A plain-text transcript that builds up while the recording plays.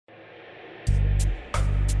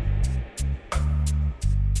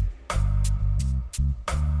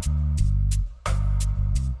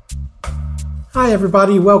Hi,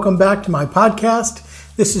 everybody. Welcome back to my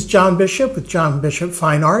podcast. This is John Bishop with John Bishop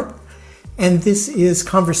Fine Art, and this is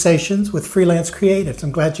Conversations with Freelance Creatives.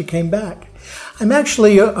 I'm glad you came back. I'm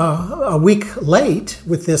actually a week late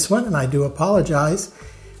with this one, and I do apologize.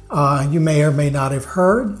 You may or may not have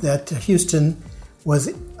heard that Houston was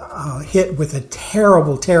hit with a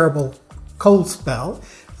terrible, terrible cold spell.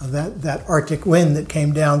 That Arctic wind that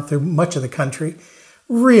came down through much of the country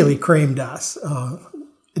really creamed us.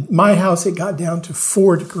 At my house, it got down to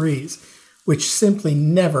 4 degrees, which simply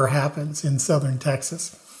never happens in southern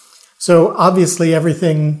Texas. So obviously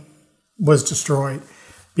everything was destroyed.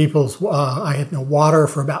 I had no water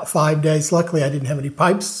for about 5 days. Luckily, I didn't have any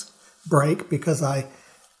pipes break because I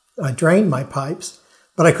drained my pipes,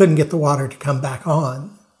 but I couldn't get the water to come back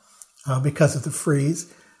on because of the freeze.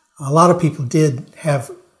 A lot of people did have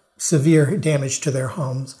severe damage to their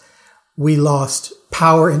homes. We lost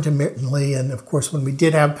power intermittently, and of course, when we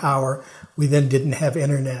did have power, we then didn't have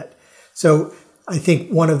internet. So I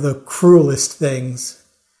think one of the cruelest things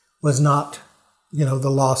was not,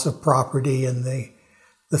 the loss of property and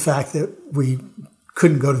the fact that we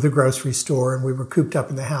couldn't go to the grocery store and we were cooped up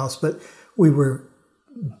in the house, but we were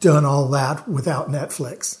done all that without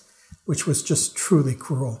Netflix, which was just truly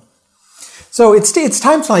cruel. So it's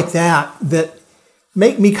times like that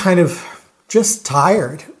make me kind of just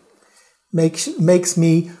tired. Makes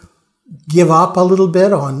me give up a little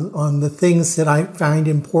bit on the things that I find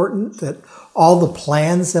important, that all the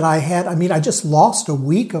plans that I had. I mean, I just lost a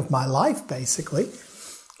week of my life, basically.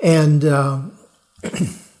 And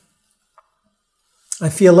I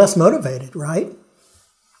feel less motivated, right?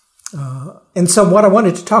 And so what I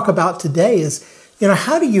wanted to talk about today is,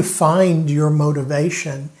 how do you find your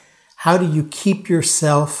motivation? How do you keep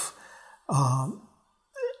yourself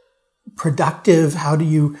productive? How do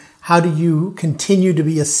you continue to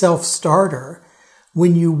be a self-starter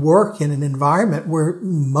when you work in an environment where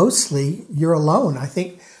mostly you're alone? I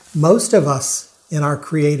think most of us in our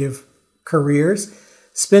creative careers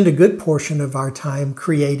spend a good portion of our time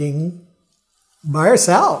creating by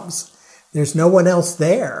ourselves. There's no one else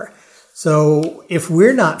there. So if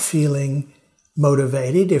we're not feeling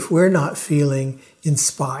motivated, if we're not feeling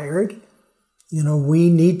inspired, we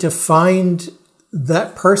need to find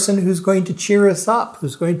that person who's going to cheer us up,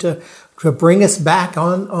 who's going to bring us back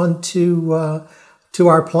onto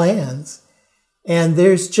our plans. And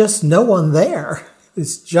there's just no one there.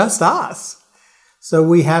 It's just us. So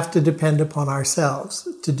we have to depend upon ourselves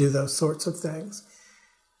to do those sorts of things.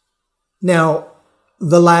 Now,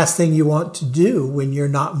 the last thing you want to do when you're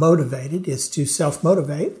not motivated is to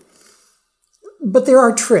self-motivate. But there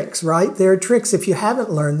are tricks, right? There are tricks. If you haven't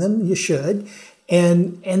learned them, you should.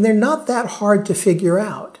 And they're not that hard to figure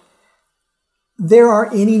out. There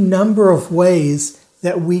are any number of ways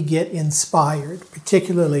that we get inspired,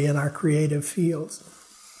 particularly in our creative fields.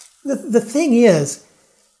 The thing is,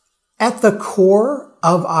 at the core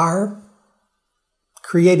of our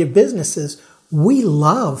creative businesses, we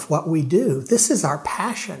love what we do. This is our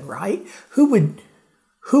passion, right? Who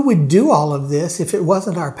would do all of this if it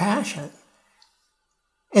wasn't our passion?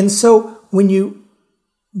 And so when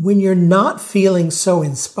you're not feeling so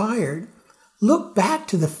inspired, look back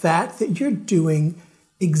to the fact that you're doing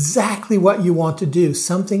exactly what you want to do,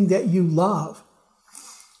 something that you love.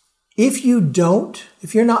 If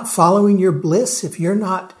you're not following your bliss, if you're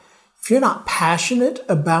not passionate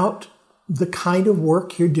about the kind of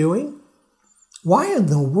work you're doing, why in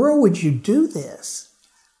the world would you do this?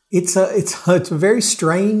 It's a very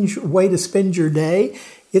strange way to spend your day.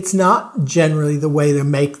 It's not generally the way to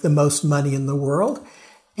make the most money in the world.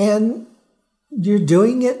 And you're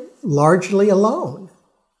doing it largely alone.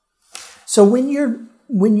 So when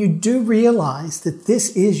you do realize that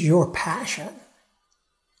this is your passion,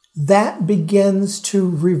 that begins to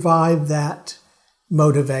revive that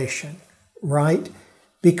motivation, right?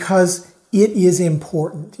 Because it is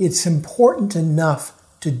important. It's important enough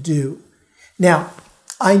to do. Now,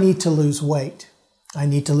 I need to lose weight. I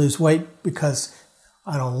need to lose weight because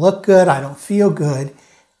I don't look good, I don't feel good,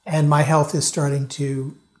 and my health is starting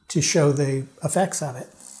to show the effects of it.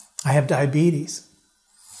 I have diabetes.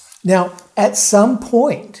 Now, at some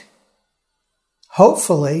point,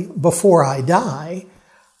 hopefully before I die,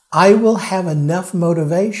 I will have enough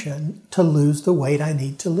motivation to lose the weight I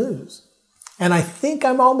need to lose. And I think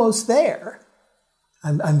I'm almost there.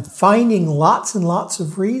 I'm finding lots and lots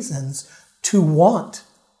of reasons to want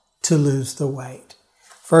to lose the weight.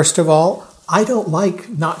 First of all, I don't like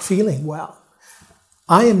not feeling well.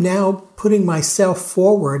 I am now putting myself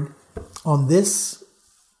forward on this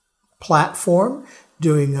platform,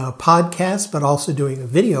 doing a podcast, but also doing a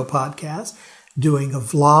video podcast, doing a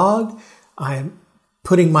vlog. I'm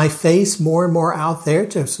putting my face more and more out there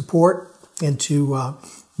to support and to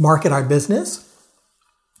market our business.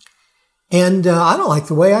 And I don't like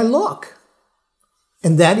the way I look.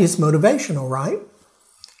 And that is motivational, right?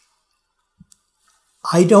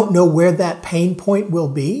 I don't know where that pain point will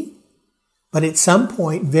be, but at some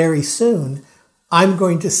point very soon, I'm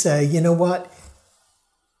going to say, you know what?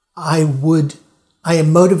 I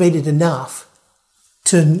am motivated enough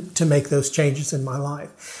to make those changes in my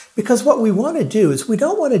life. Because what we want to do is we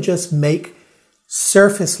don't want to just make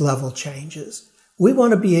surface level changes. We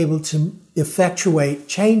want to be able to effectuate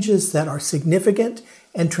changes that are significant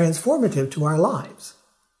and transformative to our lives.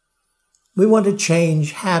 We want to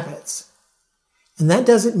change habits. And that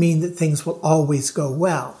doesn't mean that things will always go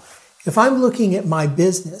well. If I'm looking at my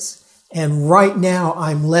business and right now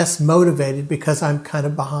I'm less motivated because I'm kind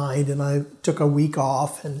of behind and I took a week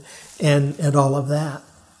off and all of that,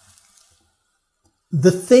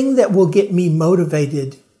 the thing that will get me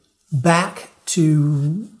motivated back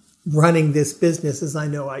to running this business as I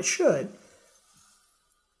know I should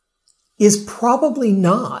is probably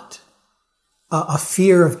not a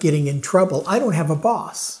fear of getting in trouble. I don't have a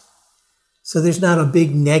boss, so there's not a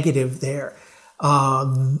big negative there.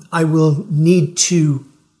 I will need to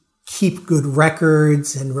keep good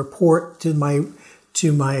records and report to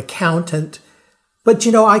my accountant. But,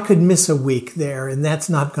 I could miss a week there, and that's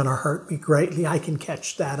not going to hurt me greatly. I can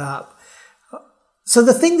catch that up. So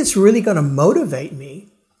the thing that's really going to motivate me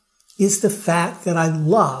is the fact that I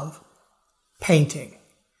love painting.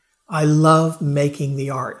 I love making the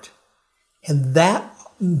art. And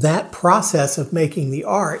that process of making the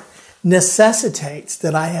art necessitates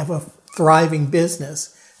that I have a thriving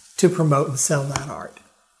business to promote and sell that art.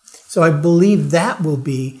 So I believe that will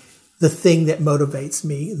be the thing that motivates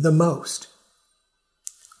me the most.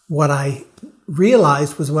 What I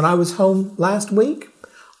realized was when I was home last week,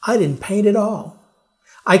 I didn't paint at all.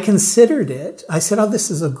 I considered it. I said,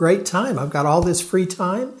 this is a great time. I've got all this free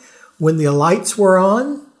time. When the lights were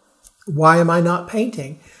on, why am I not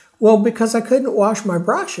painting? Well, because I couldn't wash my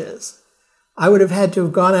brushes. I would have had to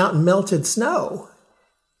have gone out and melted snow.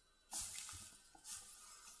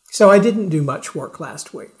 So I didn't do much work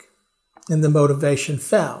last week, and the motivation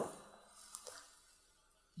fell.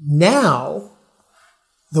 Now,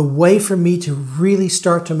 the way for me to really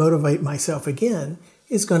start to motivate myself again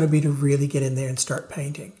is going to be to really get in there and start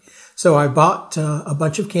painting. So I bought a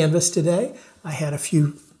bunch of canvas today. I had a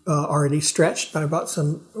few already stretched, but I bought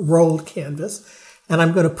some rolled canvas. And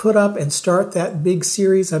I'm going to put up and start that big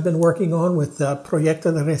series I've been working on with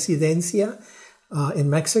Proyecto de Residencia in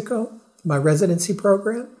Mexico, my residency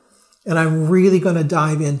program. And I'm really going to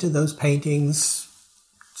dive into those paintings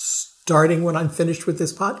starting when I'm finished with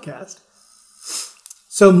this podcast.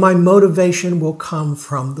 So my motivation will come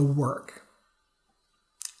from the work.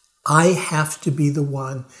 I have to be the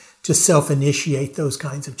one to self-initiate those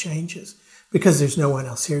kinds of changes because there's no one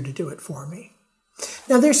else here to do it for me.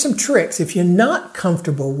 Now, there's some tricks. If you're not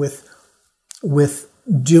comfortable with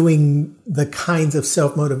doing the kinds of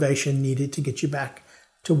self-motivation needed to get you back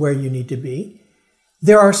to where you need to be,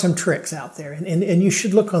 there are some tricks out there, and you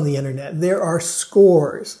should look on the internet. There are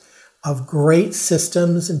scores of great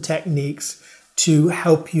systems and techniques to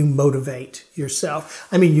help you motivate yourself.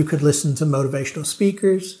 I mean, you could listen to motivational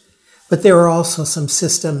speakers, but there are also some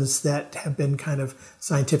systems that have been kind of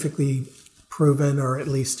scientifically proven, or at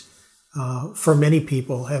least for many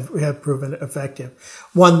people have proven effective.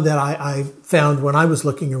 One that I found when I was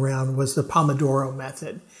looking around was the Pomodoro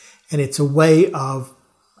method. And it's a way of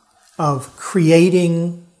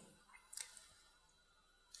creating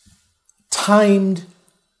timed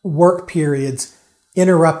work periods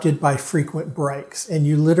interrupted by frequent breaks. And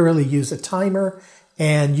you literally use a timer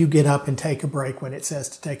and you get up and take a break when it says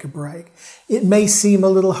to take a break. It may seem a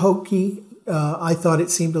little hokey. I thought it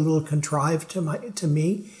seemed a little contrived to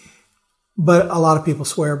me, but a lot of people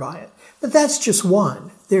swear by it. But that's just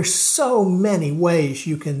one. There's so many ways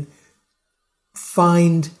you can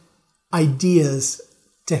find ideas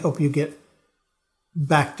to help you get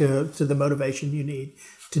back to the motivation you need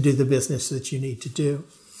to do the business that you need to do.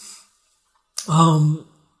 And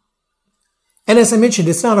as I mentioned,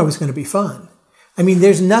 it's not always going to be fun. I mean,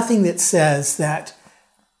 there's nothing that says that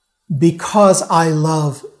because I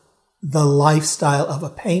love the lifestyle of a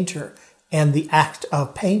painter and the act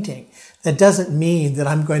of painting, that doesn't mean that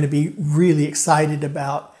I'm going to be really excited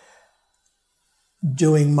about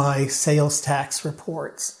doing my sales tax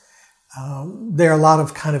reports. There are a lot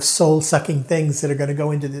of kind of soul-sucking things that are going to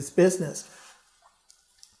go into this business.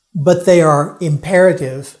 But they are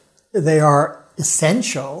imperative. They are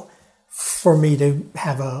essential for me to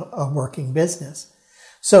have a working business.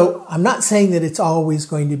 So I'm not saying that it's always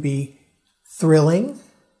going to be thrilling.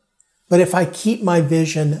 But if I keep my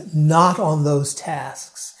vision not on those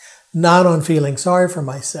tasks, not on feeling sorry for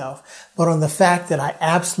myself, but on the fact that I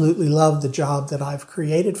absolutely love the job that I've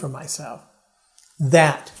created for myself,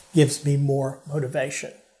 that gives me more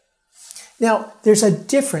motivation. Now, there's a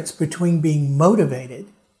difference between being motivated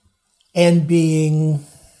and being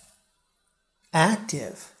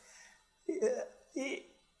active.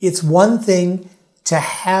 It's one thing to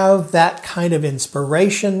have that kind of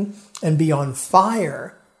inspiration and be on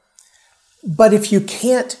fire, but if you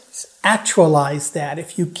can't actualize that,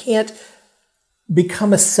 if you can't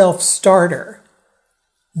become a self-starter,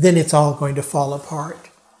 then it's all going to fall apart.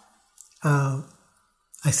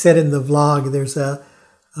 I said in the vlog, there's a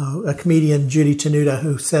comedian, Judy Tenuta,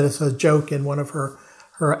 who said as a joke in one of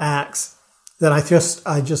her acts that I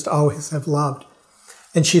just always have loved.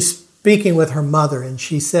 And she's speaking with her mother, and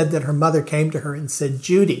she said that her mother came to her and said,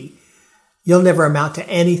 "Judy, you'll never amount to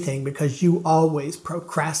anything because you always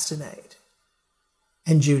procrastinate."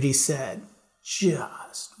 And Judy said,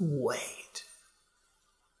 "Just wait."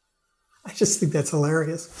 I just think that's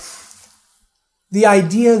hilarious. The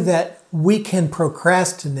idea that we can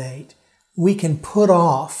procrastinate, we can put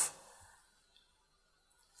off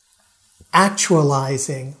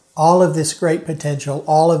actualizing all of this great potential,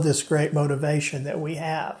 all of this great motivation that we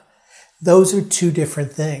have. Those are two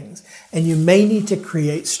different things. And you may need to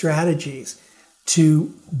create strategies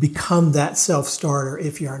to become that self-starter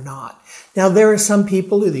if you're not. Now, there are some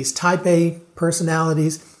people, these type A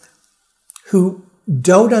personalities, who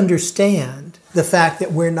don't understand the fact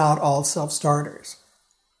that we're not all self-starters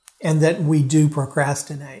and that we do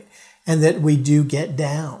procrastinate and that we do get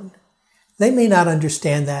down. They may not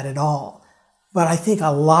understand that at all, but I think a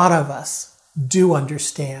lot of us do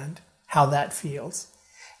understand how that feels.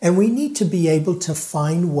 And we need to be able to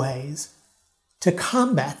find ways to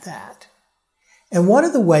combat that. And one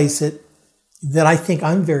of the ways that I think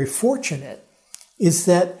I'm very fortunate is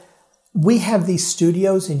that we have these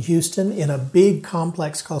studios in Houston in a big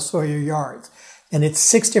complex called Sawyer Yards. And it's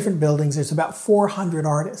 6 different buildings. There's about 400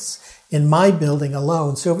 artists. In my building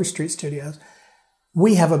alone, Silver Street Studios,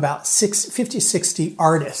 we have about 50-60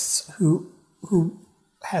 artists who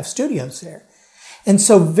have studios there. And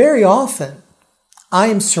so very often, I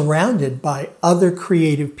am surrounded by other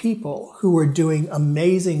creative people who are doing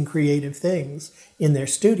amazing creative things in their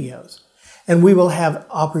studios. And we will have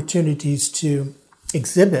opportunities to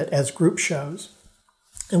exhibit as group shows.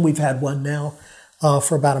 And we've had one now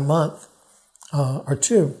for about a month or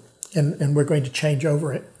two. And we're going to change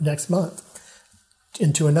over it next month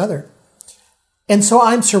into another. And so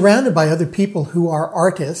I'm surrounded by other people who are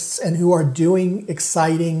artists and who are doing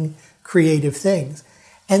exciting, creative things.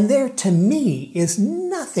 And there, to me, is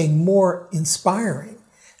nothing more inspiring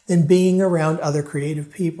than being around other creative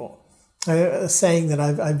people. A saying that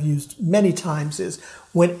I've used many times is,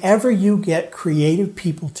 whenever you get creative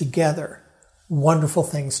people together, wonderful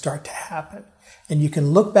things start to happen. And you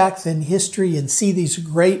can look back in history and see these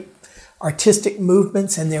great artistic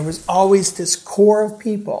movements, and there was always this core of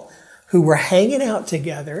people who were hanging out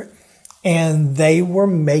together, and they were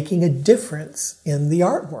making a difference in the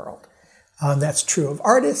art world. That's true of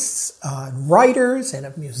artists, writers, and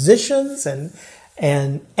of musicians,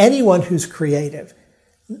 and anyone who's creative,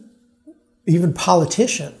 even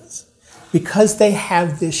politicians, because they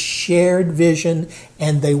have this shared vision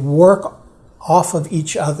and they work off of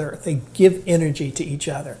each other. They give energy to each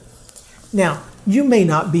other. Now, you may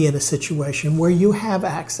not be in a situation where you have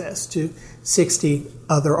access to 60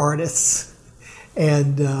 other artists.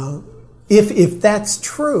 And if that's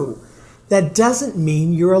true, that doesn't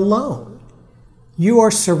mean you're alone. You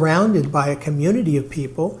are surrounded by a community of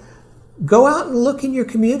people. Go out and look in your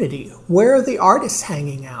community. Where are the artists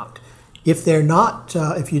hanging out? If they're not,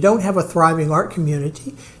 if you don't have a thriving art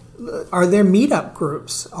community, are there meetup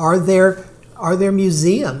groups? Are there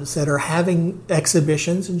museums that are having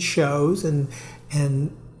exhibitions and shows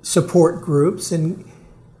and support groups? And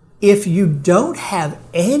if you don't have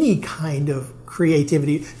any kind of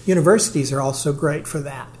creativity, universities are also great for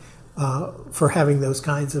that, for having those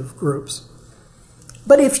kinds of groups.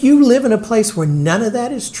 But if you live in a place where none of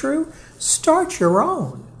that is true, start your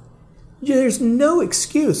own. There's no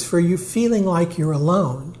excuse for you feeling like you're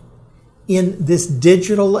alone in this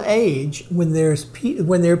digital age when there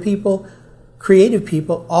are people, creative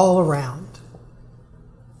people all around.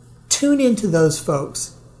 Tune into those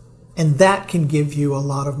folks, and that can give you a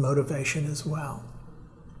lot of motivation as well.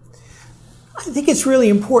 I think it's really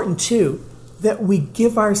important, too, that we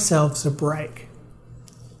give ourselves a break.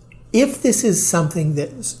 If this is something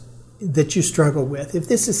that you struggle with, if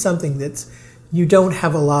this is something you don't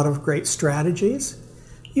have a lot of great strategies,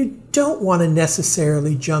 you don't want to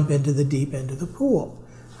necessarily jump into the deep end of the pool.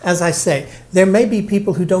 As I say, there may be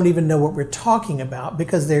people who don't even know what we're talking about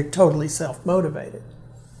because they're totally self-motivated.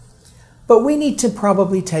 But we need to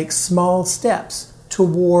probably take small steps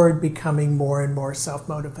toward becoming more and more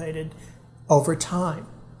self-motivated over time.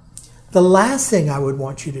 The last thing I would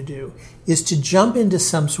want you to do is to jump into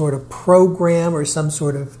some sort of program or some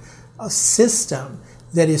sort of a system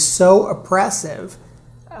that is so oppressive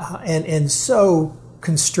and so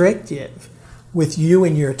constrictive with you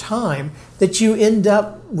and your time that you end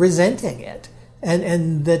up resenting it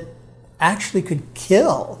and that actually could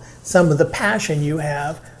kill some of the passion you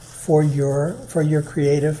have for your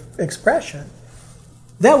creative expression.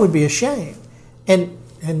 That would be a shame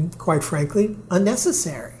and quite frankly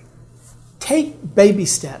unnecessary. Take baby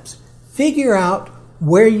steps. Figure out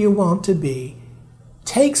where you want to be.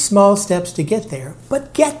 Take small steps to get there,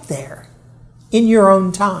 but get there in your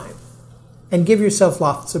own time and give yourself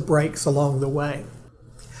lots of breaks along the way.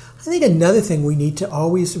 I think another thing we need to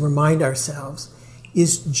always remind ourselves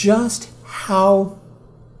is just how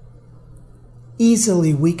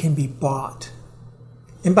easily we can be bought.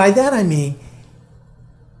 And by that I mean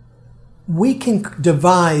we can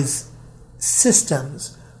devise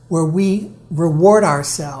systems where we reward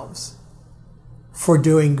ourselves for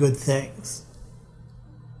doing good things.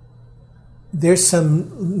 There's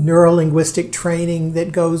some neuro-linguistic training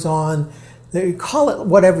that goes on. Call it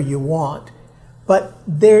whatever you want, but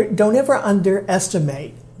don't ever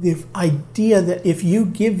underestimate the idea that if you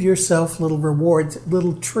give yourself little rewards,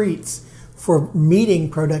 little treats for meeting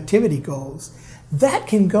productivity goals, that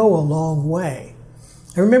can go a long way.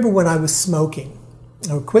 I remember when I was smoking.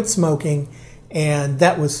 I quit smoking, and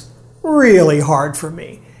that was really hard for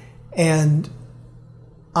me. And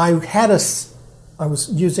I was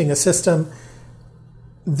using a system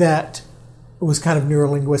that was kind of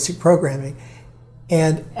neuro-linguistic programming.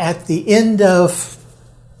 And at the end of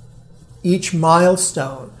each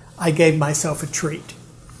milestone, I gave myself a treat.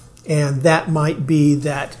 And that might be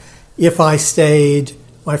that if I stayed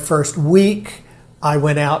my first week, I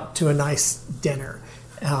went out to a nice dinner.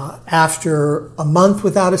 After a month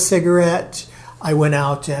without a cigarette, I went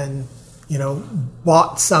out and,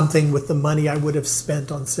 bought something with the money I would have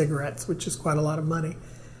spent on cigarettes, which is quite a lot of money.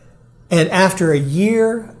 And after a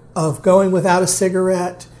year of going without a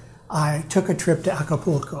cigarette, I took a trip to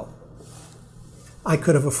Acapulco. I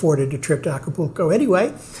could have afforded a trip to Acapulco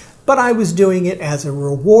anyway, but I was doing it as a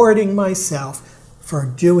rewarding myself for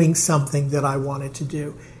doing something that I wanted to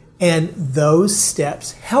do. And those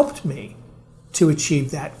steps helped me to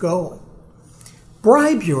achieve that goal.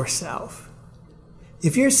 Bribe yourself.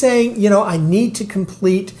 If you're saying, I need to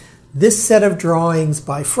complete this set of drawings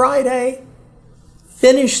by Friday,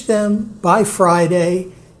 finish them by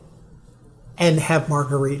Friday, and have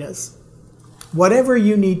margaritas. Whatever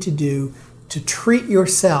you need to do to treat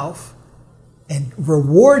yourself and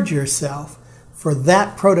reward yourself for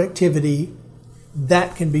that productivity,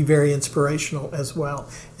 that can be very inspirational as well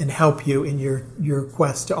and help you in your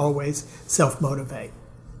quest to always self-motivate.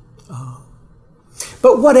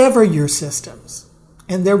 But whatever your systems,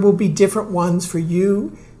 and there will be different ones for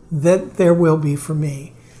you that there will be for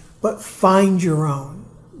me, but find your own.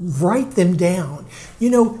 Write them down.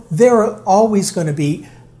 There are always going to be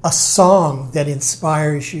a song that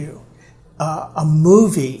inspires you, a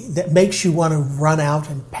movie that makes you want to run out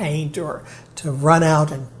and paint or to run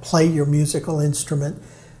out and play your musical instrument.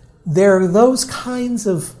 There are those kinds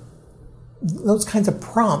of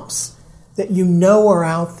prompts that are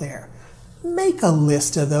out there. Make a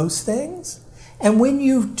list of those things. And when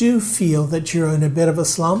you do feel that you're in a bit of a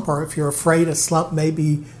slump, or if you're afraid a slump may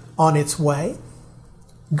be on its way,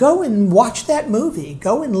 go and watch that movie.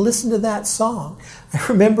 Go and listen to that song. I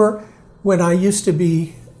remember when I used to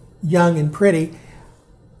be young and pretty,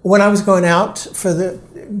 when I was going out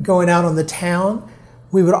on the town,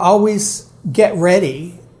 we would always get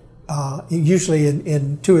ready. Usually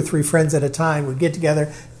in 2 or 3 friends at a time, we'd get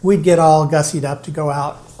together. We'd get all gussied up to go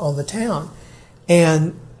out on the town,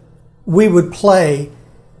 and we would play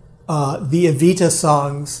the Evita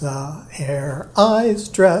songs, hair, eyes,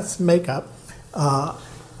 dress, makeup.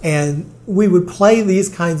 And we would play these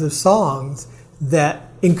kinds of songs that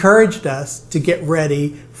encouraged us to get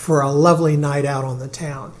ready for a lovely night out on the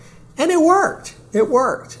town. And it worked. It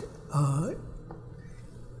worked.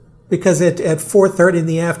 Because at 4:30 in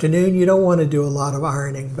the afternoon, you don't want to do a lot of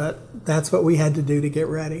ironing, but that's what we had to do to get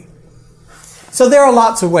ready. So there are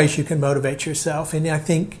lots of ways you can motivate yourself. And I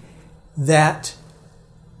think that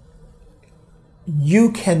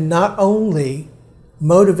you can not only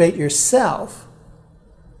motivate yourself,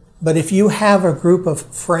 but if you have a group of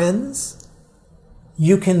friends,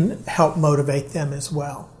 you can help motivate them as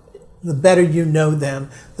well. The better you know them,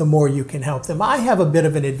 the more you can help them. I have a bit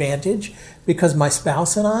of an advantage because my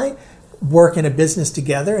spouse and I work in a business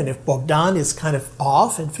together, and if Bogdan is kind of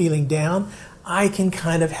off and feeling down, I can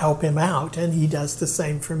kind of help him out, and he does the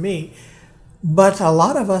same for me. But a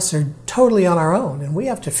lot of us are totally on our own, and we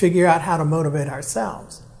have to figure out how to motivate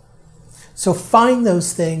ourselves. So find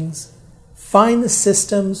those things, find the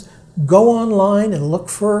systems, go online and look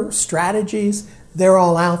for strategies. They're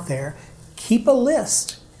all out there. Keep a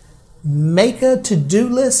list. Make a to-do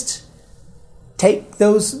list. Take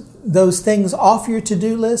those things off your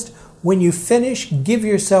to-do list. When you finish, give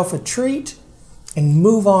yourself a treat and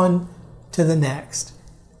move on to the next.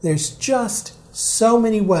 There's just so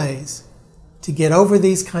many ways to get over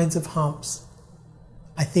these kinds of humps.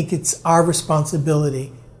 I think it's our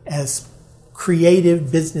responsibility as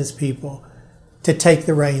creative business people to take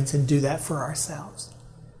the reins and do that for ourselves.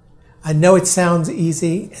 I know it sounds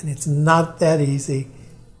easy, and it's not that easy,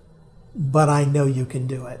 but I know you can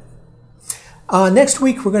do it. Next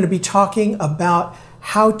week, we're going to be talking about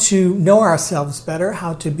how to know ourselves better,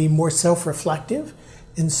 how to be more self-reflective.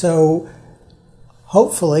 And so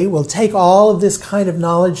hopefully we'll take all of this kind of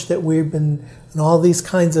knowledge that we've been, and all these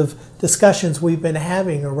kinds of discussions we've been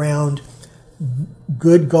having around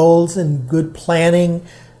good goals and good planning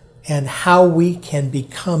and how we can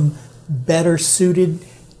become better suited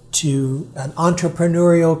to an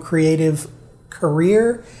entrepreneurial, creative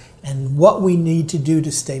career, and what we need to do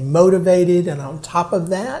to stay motivated and on top of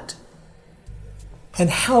that, and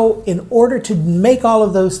how in order to make all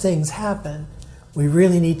of those things happen, we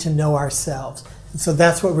really need to know ourselves. And so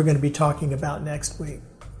that's what we're going to be talking about next week.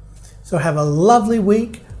 So have a lovely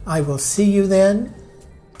week. I will see you then.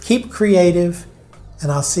 Keep creative,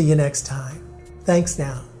 and I'll see you next time. Thanks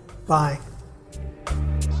now. Bye.